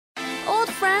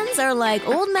friends are like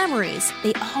old memories.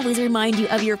 They always remind you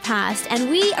of your past, and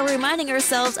we are reminding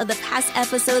ourselves of the past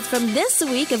episodes from this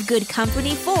week of Good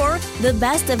Company for the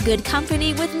best of Good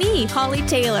Company with me, Holly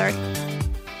Taylor.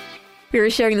 We were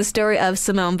sharing the story of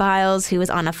Simone Biles, who was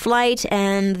on a flight,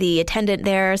 and the attendant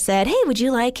there said, "Hey, would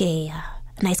you like a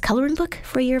nice coloring book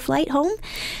for your flight home?"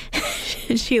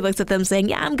 She looks at them saying,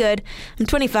 "Yeah, I'm good. I'm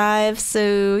 25,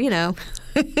 so,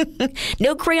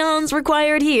 no crayons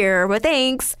required here, but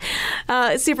thanks."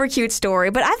 Super cute story.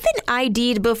 But I've been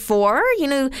ID'd before.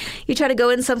 You try to go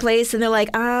in someplace and they're like,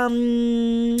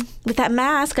 with that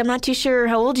mask, I'm not too sure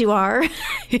how old you are.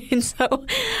 And so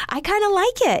I kind of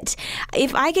like it.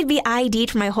 If I could be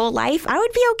ID'd for my whole life, I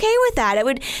would be okay with that. It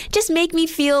would just make me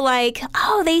feel like,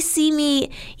 they see me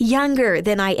younger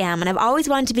than I am. And I've always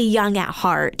wanted to be young at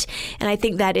heart. And I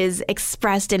think that is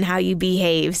expressed in how you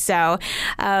behave. So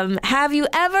have you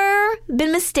ever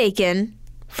been mistaken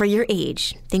for your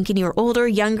age? Thinking you were older,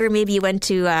 younger, maybe you went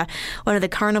to one of the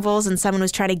carnivals and someone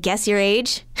was trying to guess your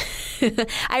age?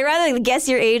 I'd rather guess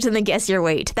your age than guess your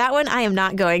weight. That one I am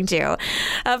not going to.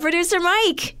 Producer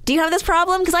Mike, do you have this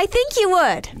problem? Because I think you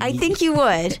would.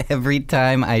 Every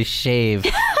time I shave,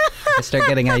 I start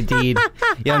getting ID'd.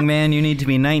 Young man, you need to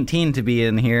be 19 to be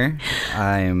in here.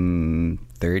 I'm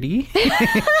 30.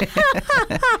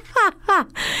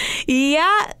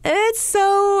 Yeah, it's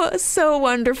so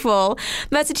wonderful.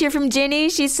 Message here from Ginny.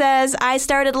 She says, "I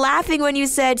started laughing when you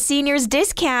said seniors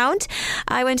discount.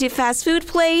 I went to a fast food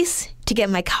place to get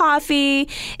my coffee,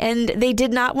 and they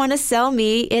did not want to sell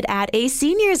me it at a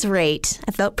seniors rate.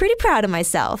 I felt pretty proud of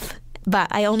myself. But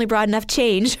I only brought enough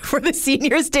change for the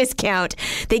seniors discount.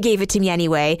 They gave it to me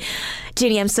anyway."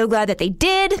 Ginny, I'm so glad that they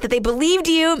did, that they believed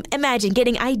you. Imagine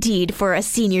getting ID'd for a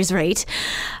seniors rate.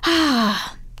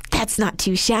 That's not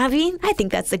too shabby. I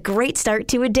think that's a great start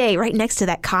to a day right next to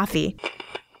that coffee.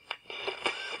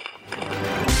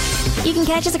 You can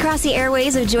catch us across the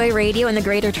airways of Joy Radio in the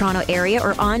Greater Toronto Area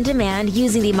or on demand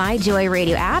using the My Joy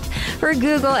Radio app for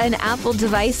Google and Apple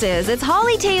devices. It's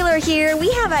Holly Taylor here. We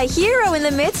have a hero in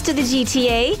the midst of the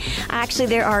GTA. Actually,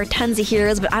 there are tons of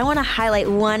heroes, but I want to highlight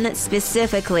one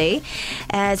specifically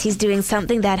as he's doing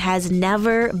something that has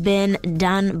never been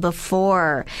done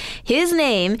before. His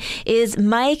name is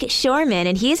Mike Shorman,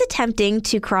 and he is attempting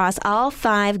to cross all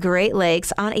 5 Great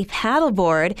Lakes on a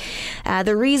paddleboard.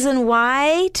 The reason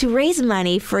why? To raise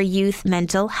money for youth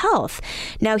mental health.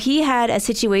 Now, he had a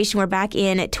situation where back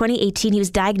in 2018, he was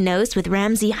diagnosed with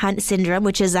Ramsay-Hunt syndrome,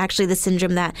 which is actually the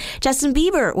syndrome that Justin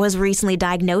Bieber was recently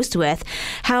diagnosed with.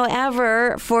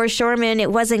 However, for Shorman,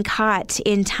 it wasn't caught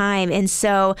in time. And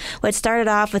so what started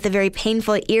off with a very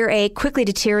painful earache quickly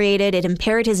deteriorated. It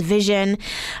impaired his vision.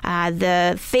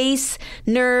 The face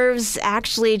nerves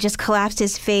actually just collapsed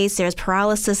his face. There's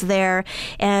paralysis there.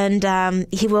 And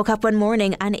he woke up one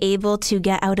morning unable to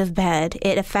get out of bed.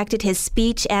 It affected his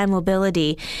speech and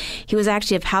mobility. He was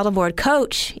actually a paddleboard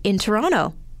coach in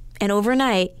Toronto. And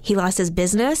overnight, he lost his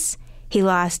business, he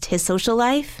lost his social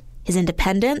life, his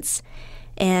independence,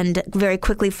 and very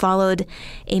quickly followed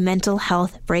a mental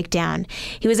health breakdown.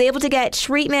 He was able to get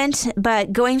treatment,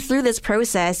 but going through this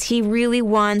process, he really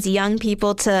wants young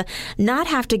people to not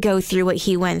have to go through what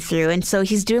he went through. And so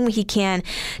he's doing what he can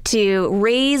to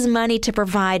raise money to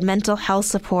provide mental health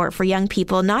support for young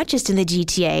people, not just in the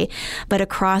GTA, but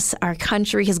across our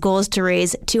country. His goal is to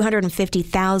raise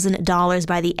 $250,000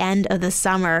 by the end of the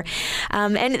summer.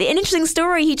 And an interesting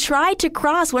story, he tried to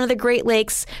cross one of the Great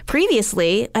Lakes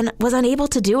previously and was unable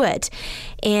to do it,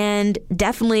 and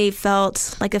definitely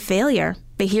felt like a failure.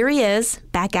 But here he is,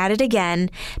 back at it again,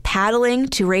 paddling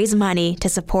to raise money to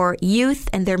support youth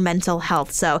and their mental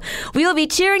health. So we will be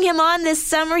cheering him on this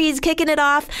summer. He's kicking it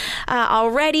off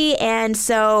already, and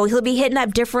so he'll be hitting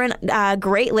up different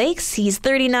Great Lakes. He's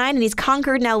 39, and he's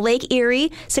conquered now Lake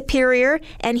Erie, Superior,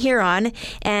 and Huron.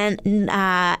 And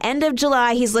end of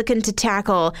July, he's looking to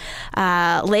tackle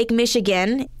Lake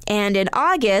Michigan, and in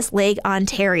August, Lake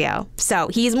Ontario. So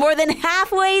he's more than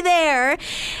halfway there,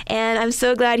 and I'm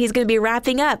so glad he's going to be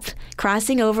wrapping up,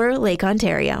 crossing over Lake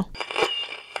Ontario.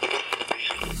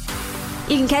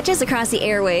 You can catch us across the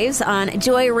airwaves on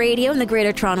Joy Radio in the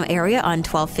Greater Toronto Area on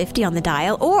 1250 on the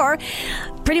dial, or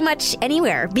pretty much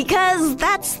anywhere, because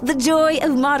that's the joy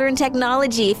of modern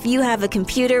technology. If you have a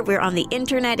computer, we're on the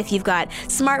internet. If you've got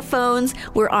smartphones,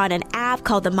 we're on an app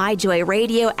called the My Joy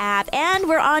Radio app, and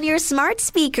we're on your smart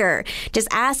speaker. Just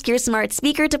ask your smart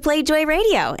speaker to play Joy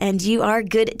Radio, and you are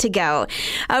good to go.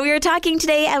 We were talking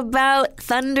today about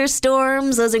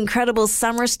thunderstorms, those incredible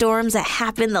summer storms that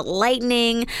happen, the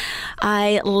lightning.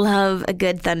 I love a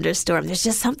good thunderstorm. There's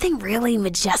just something really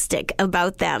majestic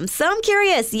about them. So I'm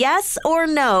curious, yes or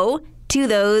no, to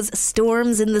those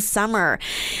storms in the summer.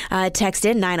 Text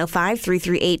in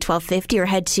 905-338-1250 or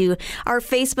head to our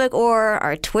Facebook or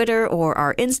our Twitter or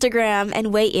our Instagram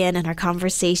and weigh in on our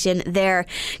conversation there.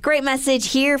 Great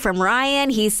message here from Ryan.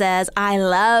 He says, I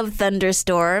love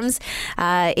thunderstorms.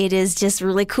 It is just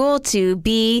really cool to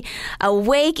be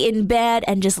awake in bed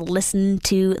and just listen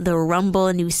to the rumble,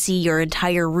 and you see your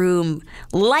entire room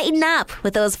lighten up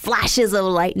with those flashes of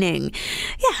lightning.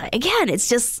 Yeah, again, it's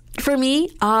just, for me,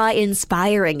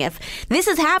 awe-inspiring. If this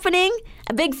is happening,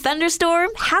 a big thunderstorm,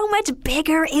 how much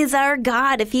bigger is our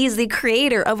God if he's the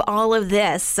creator of all of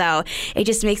this? So it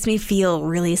just makes me feel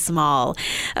really small.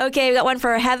 Okay, we got one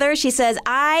for Heather. She says,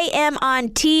 I am on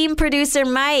Team Producer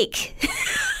Mike.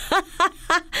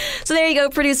 So there you go,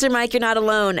 Producer Mike. You're not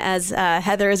alone, as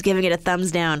Heather is giving it a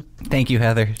thumbs down. Thank you,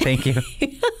 Heather. Thank you.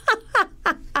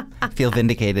 Feel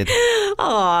vindicated.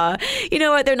 Aw, you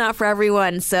know what? They're not for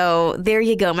everyone. So there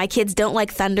you go. My kids don't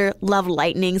like thunder, love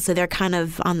lightning. So they're kind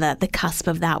of on the cusp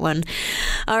of that one.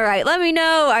 All right. Let me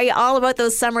know. Are you all about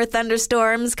those summer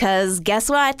thunderstorms? Because guess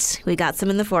what? We got some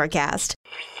in the forecast.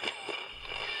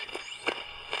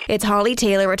 It's Holly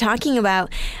Taylor. We're talking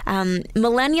about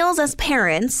millennials as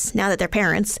parents, now that they're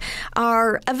parents,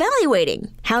 are evaluating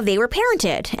how they were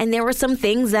parented. And there were some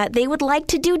things that they would like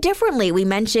to do differently. We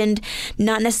mentioned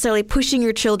not necessarily pushing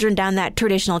your children down that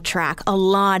traditional track. A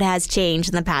lot has changed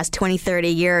in the past 20, 30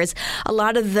 years. A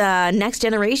lot of the next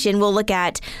generation will look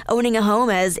at owning a home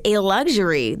as a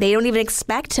luxury. They don't even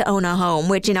expect to own a home,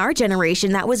 which in our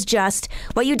generation, that was just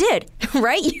what you did,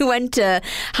 right? You went to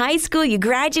high school, you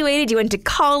graduated, you went to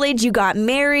college, you got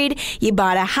married, you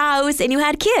bought a house, and you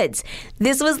had kids.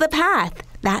 This was the path.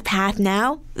 That path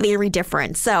now, very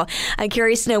different. So I'm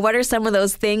curious to know, what are some of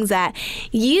those things that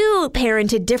you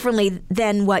parented differently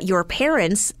than what your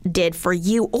parents did for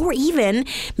you? Or even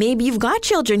maybe you've got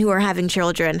children who are having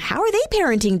children. How are they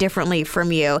parenting differently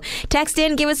from you? Text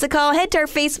in, give us a call, head to our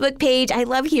Facebook page. I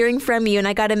love hearing from you. And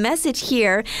I got a message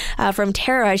here from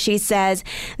Tara. She says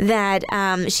that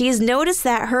she has noticed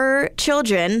that her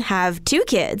children have 2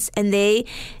 kids and they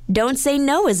don't say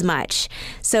no as much.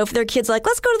 So if their kids are like,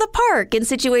 let's go to the park, in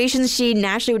situations she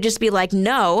naturally would just be like,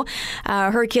 no.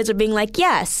 Her kids are being like,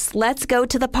 yes, let's go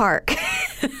to the park.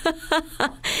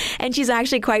 And she's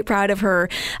actually quite proud of her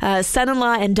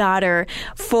son-in-law and daughter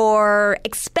for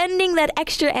expending that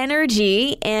extra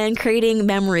energy and creating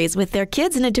memories with their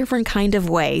kids in a different kind of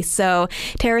way. So,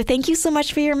 Tara, thank you so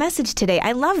much for your message today.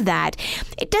 I love that.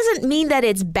 It doesn't mean that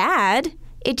it's bad.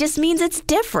 It just means it's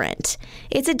different.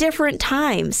 It's a different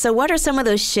time. So what are some of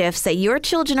those shifts that your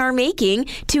children are making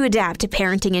to adapt to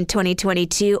parenting in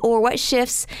 2022? Or what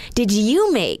shifts did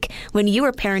you make when you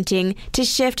were parenting to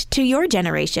shift to your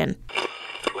generation?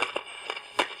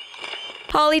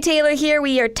 Holly Taylor here.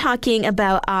 We are talking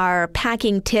about our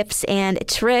packing tips and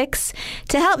tricks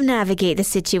to help navigate the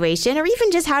situation, or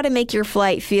even just how to make your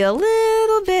flight feel a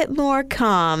little bit more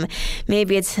calm.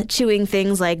 Maybe it's chewing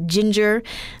things like ginger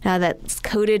that's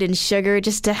coated in sugar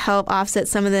just to help offset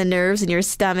some of the nerves in your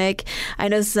stomach. I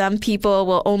know some people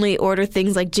will only order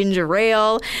things like ginger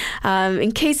ale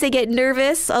in case they get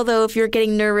nervous, although if you're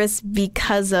getting nervous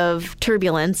because of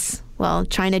turbulence, well,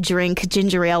 trying to drink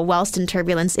ginger ale whilst in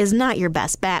turbulence is not your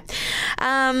best bet.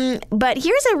 But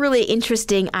here's a really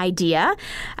interesting idea.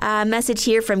 Message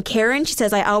here from Karen. She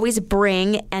says, I always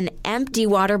bring an empty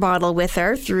water bottle with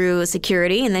her through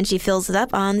security, and then she fills it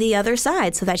up on the other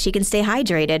side so that she can stay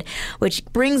hydrated. Which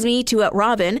brings me to what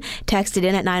Robin texted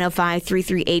in at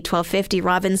 905-338-1250.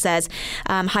 Robin says,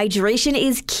 hydration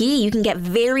is key. You can get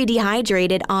very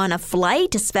dehydrated on a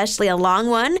flight, especially a long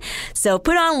one. So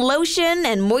put on lotion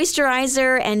and moisturizer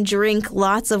and drink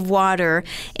lots of water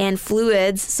and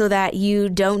fluids so that you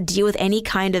don't deal with any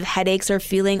kind of headaches or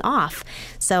feeling off.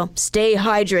 So stay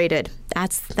hydrated.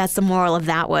 That's the moral of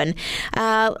that one.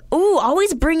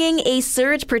 Always bringing a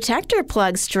surge protector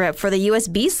plug strip for the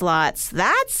USB slots.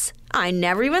 I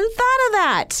never even thought of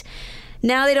that.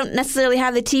 Now they don't necessarily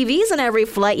have the TVs on every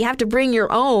flight. You have to bring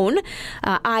your own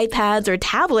iPads or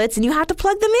tablets, and you have to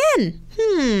plug them in.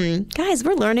 Guys,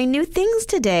 we're learning new things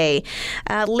today.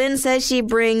 Lynn says she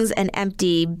brings an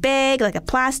empty bag, like a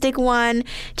plastic one,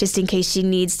 just in case she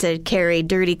needs to carry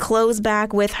dirty clothes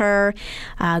back with her.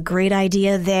 Great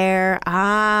idea there.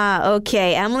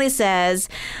 Okay. Emily says,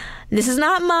 this is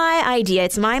not my idea.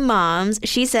 It's my mom's.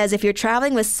 She says if you're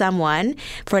traveling with someone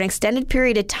for an extended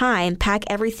period of time, pack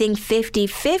everything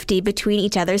 50-50 between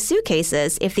each other's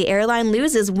suitcases. If the airline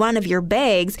loses one of your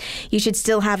bags, you should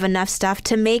still have enough stuff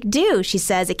to make do. She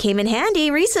says it came in handy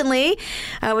recently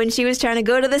when she was trying to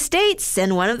go to the States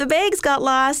and one of the bags got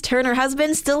lost. Her and her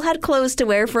husband still had clothes to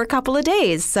wear for a couple of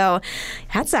days. So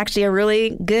that's actually a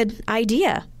really good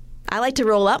idea. I like to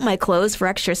roll up my clothes for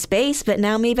extra space, but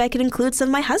now maybe I could include some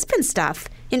of my husband's stuff.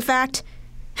 In fact,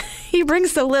 he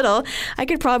brings so little, I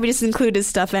could probably just include his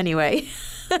stuff anyway.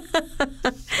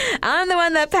 I'm the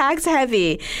one that packs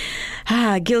heavy.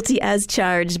 Guilty as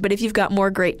charged. But if you've got more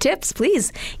great tips,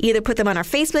 please either put them on our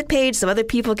Facebook page so other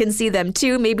people can see them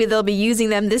too. Maybe they'll be using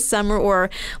them this summer or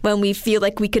when we feel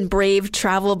like we can brave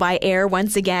travel by air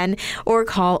once again, or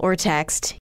call or text.